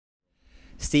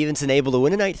Stevenson able to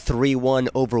win tonight 3-1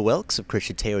 over Wilkes of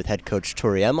Christian Taylor with head coach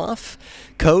Tori Emoff.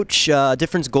 Coach,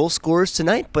 different goal scorers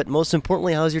tonight, but most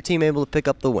importantly, how was your team able to pick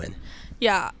up the win?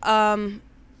 Yeah,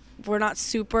 we're not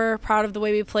super proud of the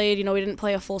way we played. You know, we didn't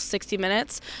play a full 60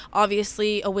 minutes.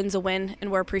 Obviously, a win's a win,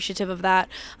 and we're appreciative of that.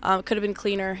 Could have been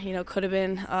cleaner, you know, could have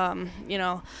been,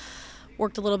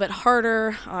 worked a little bit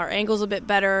harder, our angles a bit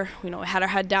better. You know, we had our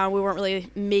head down. We weren't really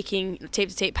making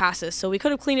tape-to-tape passes. So we could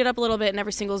have cleaned it up a little bit in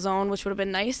every single zone, which would have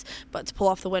been nice. But to pull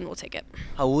off the win, we'll take it.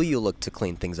 How will you look to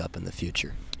clean things up in the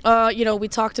future? We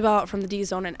talked about from the D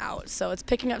zone and out. So it's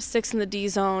picking up sticks in the D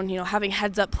zone, you know, having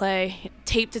heads-up play,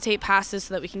 tape-to-tape passes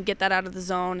so that we can get that out of the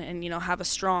zone and, you know, have a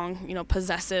strong, you know,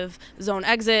 possessive zone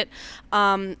exit.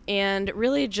 And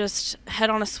really just head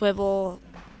on a swivel,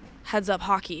 heads-up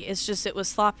hockey. It was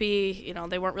sloppy. You know,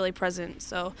 they weren't really present.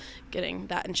 So getting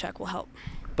that in check will help.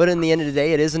 But in the end of the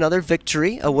day, it is another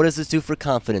victory. What does this do for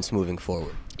confidence moving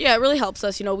forward? Yeah, it really helps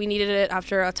us. You know, we needed it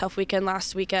after a tough weekend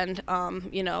last weekend.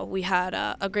 We had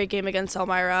a great game against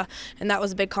Elmira, and that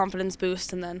was a big confidence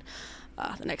boost. And then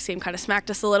the next game kind of smacked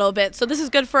us a little bit. So this is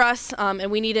good for us, and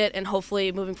we need it. And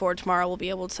hopefully moving forward tomorrow, we'll be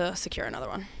able to secure another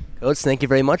one. Coach, thank you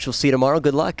very much. We'll see you tomorrow.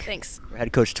 Good luck. Thanks. For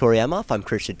head coach Tori Emoff, I'm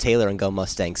Christian Taylor on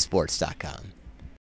GoMustangSports.com.